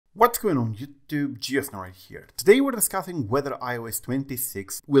What's going on YouTube? GeoSn here. Today we're discussing whether iOS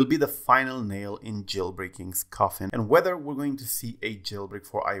 26 will be the final nail in jailbreaking's coffin and whether we're going to see a jailbreak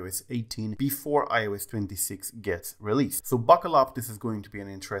for iOS 18 before iOS 26 gets released. So buckle up, this is going to be an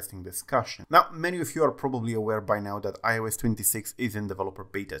interesting discussion. Now, many of you are probably aware by now that iOS 26 is in developer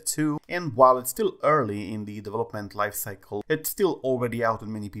beta 2, and while it's still early in the development lifecycle, it's still already out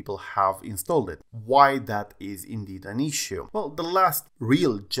and many people have installed it. Why that is indeed an issue? Well, the last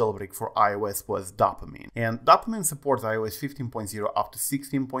real jailbreak for iOS was Dopamine, and Dopamine supports iOS 15.0 up to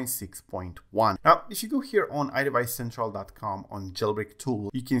 16.6.1. Now, if you go here on iDeviceCentral.com on Jailbreak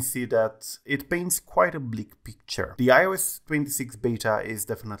tool, you can see that it paints quite a bleak picture. The iOS 26 beta is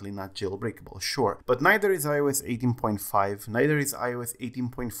definitely not jailbreakable, sure, but neither is iOS 18.5, neither is iOS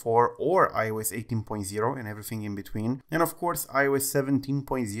 18.4 or iOS 18.0 and everything in between, and of course iOS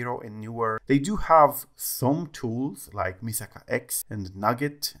 17.0 and newer. They do have some tools like Misaka X and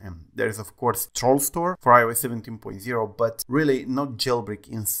Nugget, and there's of course Troll Store for iOS 17.0, but really not jailbreak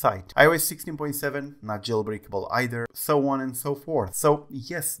in sight. iOS 16.7 not jailbreakable either, so on and so forth. So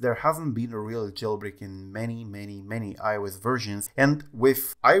yes, there hasn't been a real jailbreak in many iOS versions, and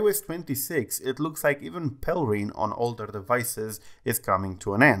with iOS 26 it looks like even Pelrain on older devices is coming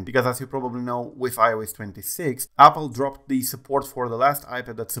to an end, because as you probably know, with iOS 26 Apple dropped the support for the last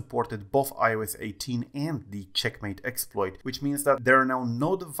iPad that supported both iOS 18 and the Checkmate exploit, which means that there are now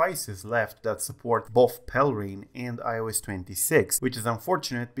no devices left that support both Pelrain and iOS 26, which is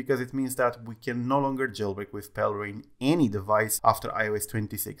unfortunate because it means that we can no longer jailbreak with Pelrain any device after iOS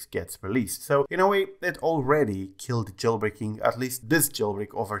 26 gets released. So in a way, it already killed jailbreaking, at least this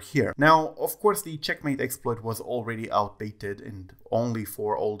jailbreak over here. Now, of course, the Checkmate exploit was already outdated and only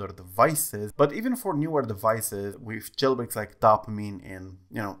for older devices, but even for newer devices with jailbreaks like Dopamine and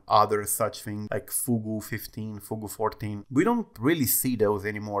other such things like Fugu 15, Fugu 14, we don't really see those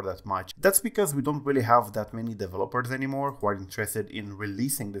anymore that much. That's because we don't really have that many developers anymore who are interested in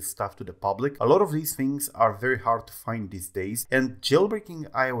releasing this stuff to the public. A lot of these things are very hard to find these days, and jailbreaking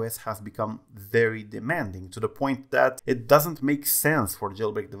iOS has become very demanding to the point that it doesn't make sense for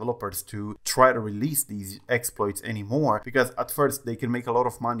jailbreak developers to try to release these exploits anymore, because at first they can make a lot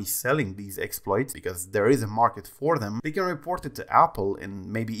of money selling these exploits because there is a market for them. They can report it to Apple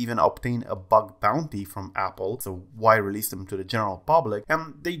and maybe even obtain a bug bounty from Apple, so why release them to the general public?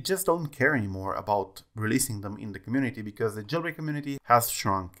 And they just don't care anymore about releasing them in the community because the jailbreak community has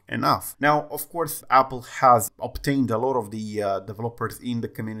shrunk enough. Now, of course, Apple has obtained a lot of the developers in the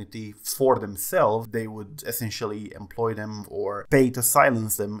community for themselves. They would essentially employ them or pay to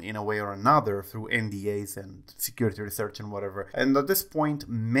silence them in a way or another through NDAs and security research and whatever. And at this point,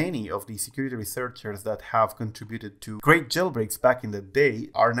 many of the security researchers that have contributed to great jailbreaks back in the day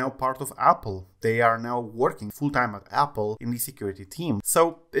are now part of Apple. They are now working full-time at Apple in the security team.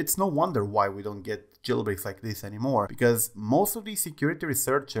 So it's no wonder why we don't get jailbreaks like this anymore, because most of these security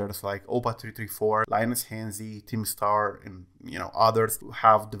researchers like Opa334, Linus Hanzi, Tim Starr, and others who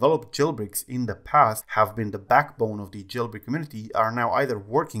have developed jailbreaks in the past, have been the backbone of the jailbreak community, are now either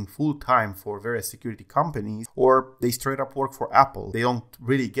working full-time for various security companies or they straight up work for Apple. They don't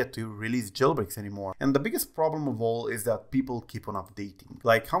really get to release jailbreaks anymore. And the biggest problem of all is that people keep on updating.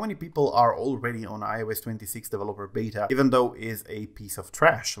 Like, how many people are already on iOS 26 developer beta, even though it is a piece of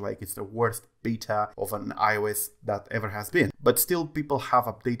trash, like it's the worst beta of an iOS that ever has been, but still people have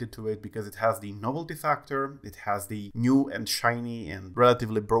updated to it because it has the novelty factor, it has the new and shiny and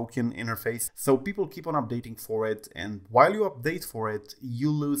relatively broken interface, so people keep on updating for it, and while you update for it, you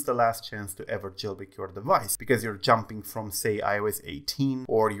lose the last chance to ever jailbreak your device, because you're jumping from, say, iOS 18,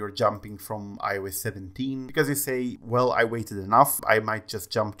 or you're jumping from iOS 17, because you say, well, I waited enough, I might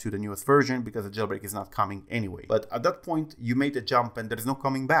just jump to the newest version because the jailbreak is not coming anyway. But at that point, you made a jump and there's no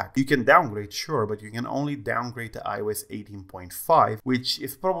coming back. You can downgrade, sure, but you can only downgrade to iOS 18.5, which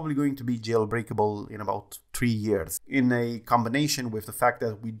is probably going to be jailbreakable in about 3 years. In a combination with the fact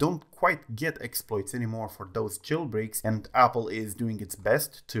that we don't quite get exploits anymore for those jailbreaks, and Apple is doing its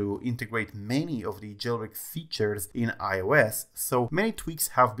best to integrate many of the jailbreak features in iOS, so many tweaks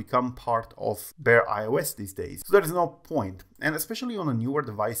have become part of bare iOS these days. So there's no point. And especially on the newer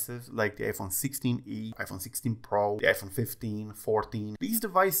devices like the iPhone 16e, iPhone 16 Pro, the iPhone 15, 14, these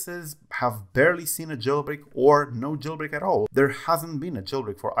devices have barely seen a jailbreak or no jailbreak at all. There hasn't been a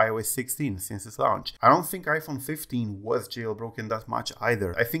jailbreak for iOS 16 since its launch. I don't think iPhone 15 was jailbroken that much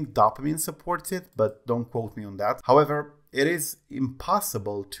either. I think Dopamine supports it, but don't quote me on that. However, it is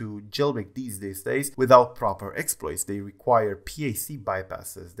impossible to jailbreak these days without proper exploits. They require PAC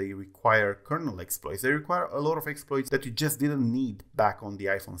bypasses, they require kernel exploits, they require a lot of exploits that you just didn't need back on the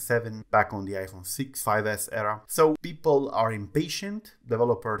iPhone 7, back on the iPhone 6, 5S era. So people are impatient,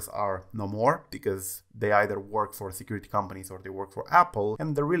 developers are no more, because they either work for security companies or they work for Apple,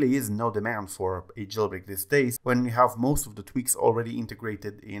 and there really is no demand for a jailbreak these days when you have most of the tweaks already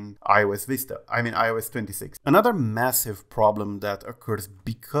integrated in iOS 26. Another massive problem that occurs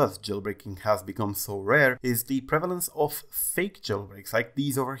because jailbreaking has become so rare is the prevalence of fake jailbreaks, like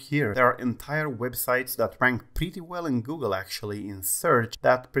these over here. There are entire websites that rank pretty well in Google, actually, in search,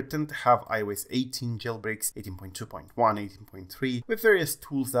 that pretend to have iOS 18 jailbreaks, 18.2.1, 18.3, with various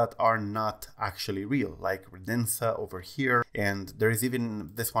tools that are not actually real, like Redensa over here, and there is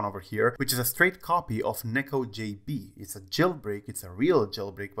even this one over here, which is a straight copy of Neko JB. It's a jailbreak, it's a real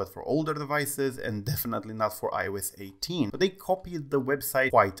jailbreak, but for older devices and definitely not for iOS 18. But they copied the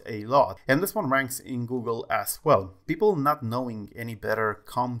website quite a lot, and this one ranks in Google as well. People not knowing any better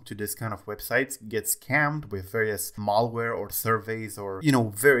come to this kind of websites, get scammed with various malware or surveys or,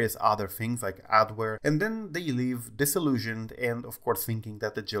 various other things like adware, and then they leave disillusioned and of course thinking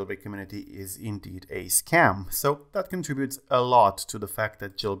that the jailbreak community is indeed a scam. So that contributes a lot to the fact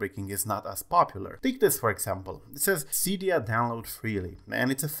that jailbreaking is not as popular. Take this for example. It says Cydia download freely,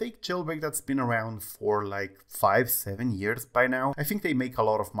 and it's a fake jailbreak that's been around for like 5-7 years by now. I think they make a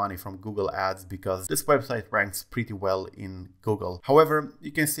lot of money from Google ads because this website ranks pretty well in Google. However,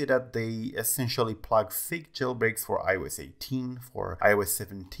 you can see that they essentially plug fake jailbreaks for iOS 18, for iOS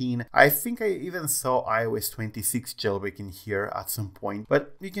 17. I think I even saw iOS 26 jailbreak in here at some point,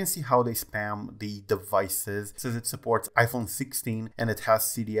 but you can see how they spam the devices. It says it supports iPhone 16 and it has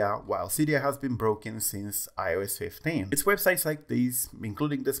Cydia, while Cydia has been broken since iOS 15. It's websites like these,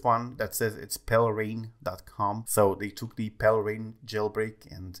 including this one that says it's pelrain.com. So they took the Pelrain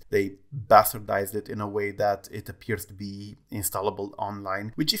jailbreak and they bastardized it in a way that it appears to be installable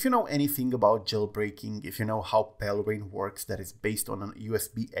online, which if you know anything about jailbreaking, if you know how Pelrain works, that is based on an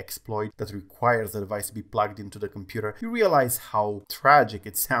USB exploit that requires the device to be plugged into the computer, you realize how tragic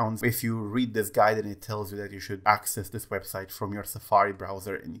it sounds if you read this guide and it tells you that you should access this website from your Safari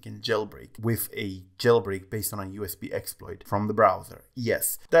browser and you can jailbreak with a jailbreak based on a USB exploit from the browser.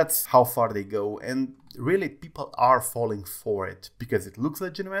 Yes, that's how far they go, and really people are falling for it because it looks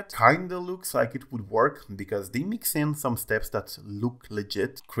legitimate, kinda looks like it would work because they mix in some steps that look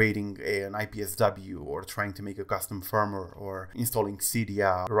legit, creating an IPSW or trying to make a custom firmware or installing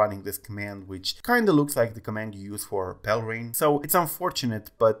Cydia, running this command which kinda looks like the command you use for Pelrain. So it's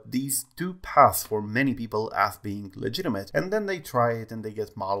unfortunate, but these do pass for many people as being legitimate, and then they try it and they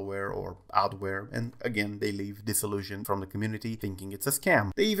get malware or adware, and again they leave disillusioned from the community thinking it's a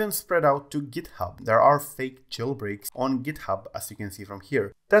scam. They even spread out to GitHub. There are fake jailbreaks on GitHub, as you can see from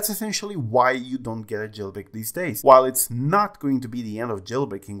here. That's essentially why you don't get a jailbreak these days. While it's not going to be the end of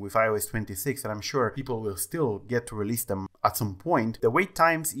jailbreaking with iOS 26, and I'm sure people will still get to release them at some point, the wait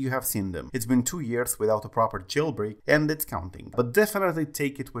times, you have seen them. It's been 2 years without a proper jailbreak, and it's counting. But definitely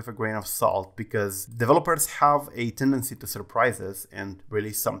take it with a grain of salt, because developers have a tendency to surprise us and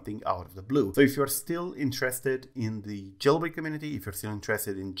release something out of the blue. So if you're still interested in the jailbreak community, if you're still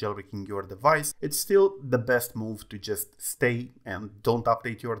interested in jailbreaking your device, it's still the best move to just stay and don't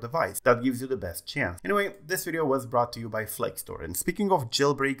update your device. That gives you the best chance. Anyway, this video was brought to you by Flexstore, and speaking of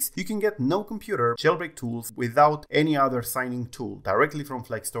jailbreaks, you can get no computer jailbreak tools without any other signing tool directly from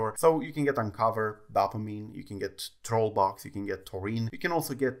Flexstore. So you can get Uncover, Dopamine, you can get Trollbox, you can get Taurine, you can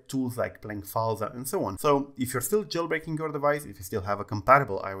also get tools like Plankfalza and so on. So if you're still jailbreaking your device, if you still have a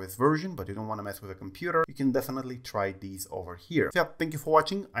compatible iOS version but you don't want to mess with a computer, you can definitely try these over here. So yeah, thank you for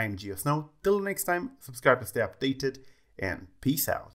watching. I am GeoSnow. Till next time, subscribe to stay updated, and peace out.